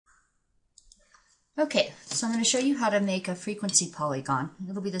Okay, so I'm going to show you how to make a frequency polygon.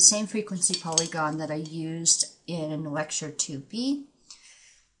 It'll be the same frequency polygon that I used in lecture 2B,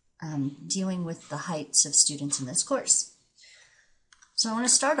 dealing with the heights of students in this course. So I want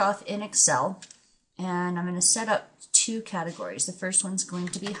to start off in Excel, and I'm going to set up two categories. The first one's going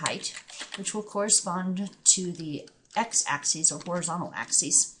to be height, which will correspond to the x-axis or horizontal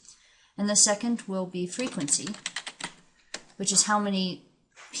axis. And the second will be frequency, which is how many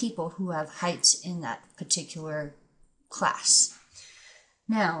people who have heights in that particular class.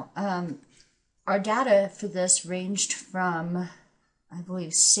 Now, our data for this ranged from, I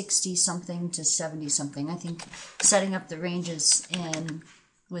believe, 60-something to 70-something. I think setting up the ranges in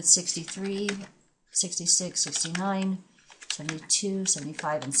with 63, 66, 69, 72,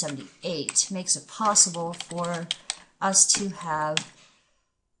 75, and 78 makes it possible for us to have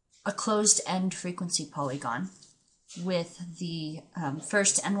a closed-end frequency polygon with the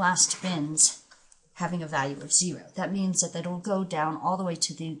first and last bins having a value of 0. That means that it'll go down all the way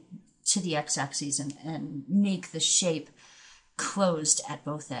to the x-axis and make the shape closed at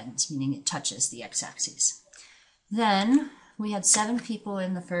both ends, meaning it touches the x-axis. Then we had 7 people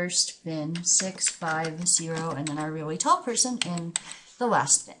in the first bin, 6, 5, 0, and then our really tall person in the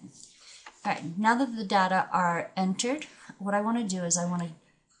last bin. All right, now that the data are entered, what I want to do is I want to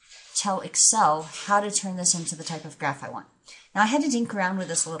tell Excel how to turn this into the type of graph I want. Now I had to dink around with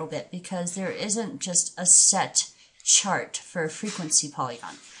this a little bit because there isn't just a set chart for a frequency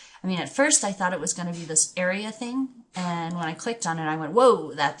polygon. I mean, at first I thought it was going to be this area thing, and when I clicked on it I went,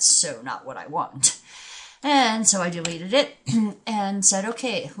 whoa, that's so not what I want. And so I deleted it and said,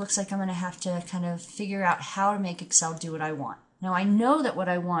 okay, looks like I'm going to have to kind of figure out how to make Excel do what I want. Now I know that what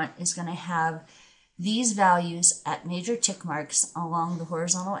I want is going to have these values at major tick marks along the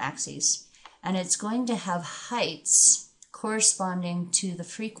horizontal axis, and it's going to have heights corresponding to the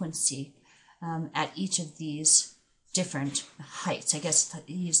frequency at each of these different heights. I guess I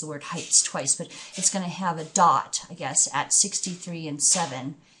used the word heights twice, but it's going to have a dot, I guess, at 63 and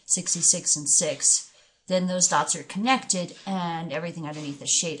 7, 66 and 6. Then those dots are connected and everything underneath is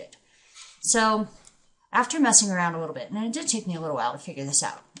shaded. So after messing around a little bit, and it did take me a little while to figure this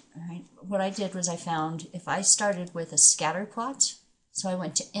out, all right, what I did was I found if I started with a scatter plot, so I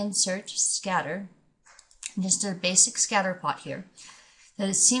went to Insert, Scatter, and just did a basic scatter plot here, that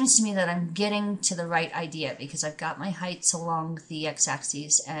it seems to me that I'm getting to the right idea because I've got my heights along the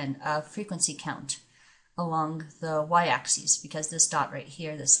x-axis and a frequency count along the y-axis, because this dot right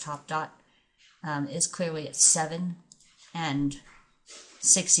here, this top dot, is clearly at 7 and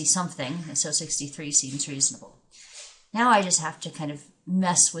 60-something, so 63 seems reasonable. Now I just have to kind of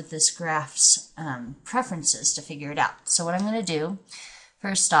mess with this graph's preferences to figure it out. So what I'm going to do,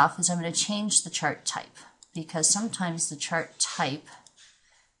 first off, is I'm going to change the chart type, because sometimes the chart type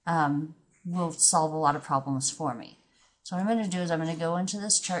will solve a lot of problems for me. So what I'm going to do is I'm going to go into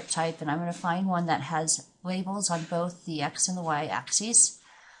this chart type, and I'm going to find one that has labels on both the x and the y axes.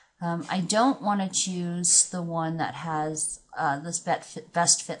 I don't want to choose the one that has this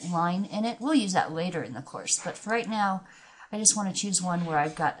best fit line in it. We'll use that later in the course, but for right now, I just want to choose one where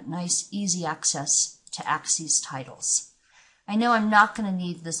I've got nice, easy access to axes titles. I know I'm not going to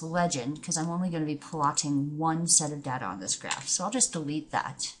need this legend because I'm only going to be plotting one set of data on this graph, so I'll just delete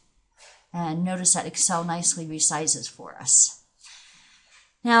that. And notice that Excel nicely resizes for us.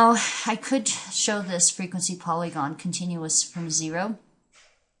 Now, I could show this frequency polygon continuous from 0,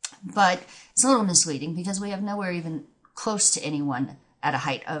 but it's a little misleading because we have nowhere even close to anyone at a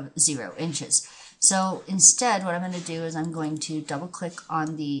height of 0 inches. So instead, what I'm going to do is I'm going to double click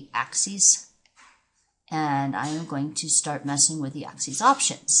on the axes, and I'm going to start messing with the axes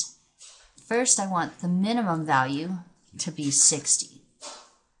options. First, I want the minimum value to be 60,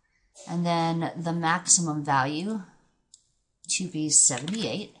 and then the maximum value to be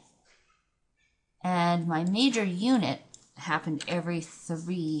 78, and my major unit happened every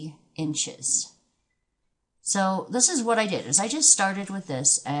 3 inches. So this is what I did, is I just started with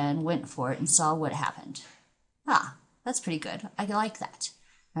this and went for it and saw what happened. Ah, that's pretty good. I like that,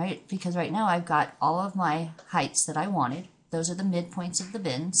 right? Because right now I've got all of my heights that I wanted. Those are the midpoints of the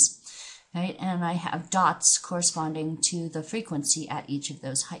bins, right? And I have dots corresponding to the frequency at each of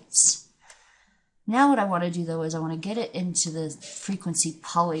those heights. Now what I want to do, though, is I want to get it into the frequency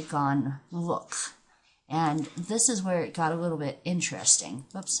polygon look. And this is where it got a little bit interesting.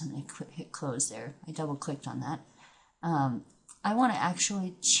 Oops, I'm going to hit close there. I double clicked on that. I want to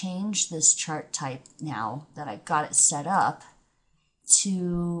actually change this chart type now that I've got it set up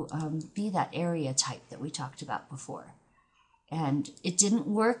to be that area type that we talked about before. And it didn't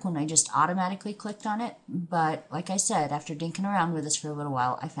work when I just automatically clicked on it, but like I said, after dinking around with this for a little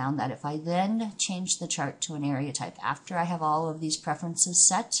while, I found that if I then change the chart to an area type after I have all of these preferences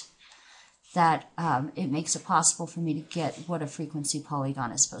set, that it makes it possible for me to get what a frequency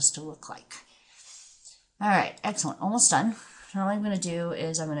polygon is supposed to look like. All right, excellent, almost done. Now what I'm going to do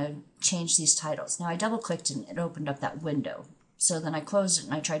is I'm going to change these titles. Now I double-clicked and it opened up that window. So then I closed it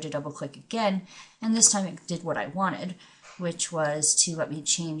and I tried to double-click again, and this time it did what I wanted, which was to let me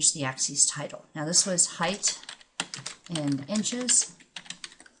change the axis title. Now this was height in inches,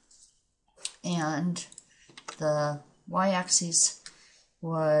 and the y-axis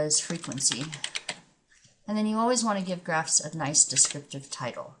was frequency. And then you always want to give graphs a nice descriptive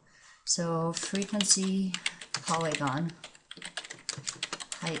title. So frequency polygon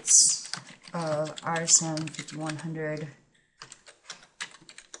heights of RSEM5100.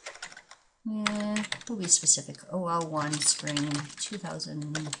 Yeah, we'll be specific. OL1 Spring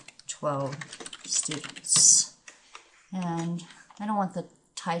 2012 students. And I don't want the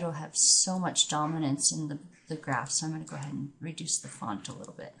title to have so much dominance in the graph, so I'm going to go ahead and reduce the font a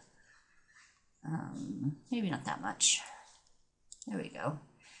little bit. Maybe not that much. There we go.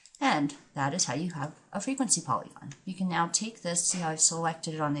 And that is how you have a frequency polygon. You can now take this, see how I've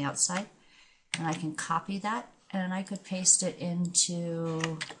selected it on the outside, and I can copy that, and I could paste it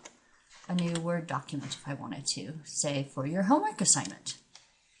into a new Word document if I wanted to, say for your homework assignment.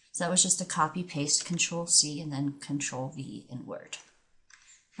 So that was just a copy paste, Control-C, and then Control-V in Word.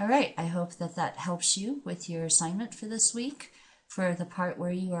 All right, I hope that that helps you with your assignment for this week for the part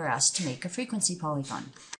where you are asked to make a frequency polygon.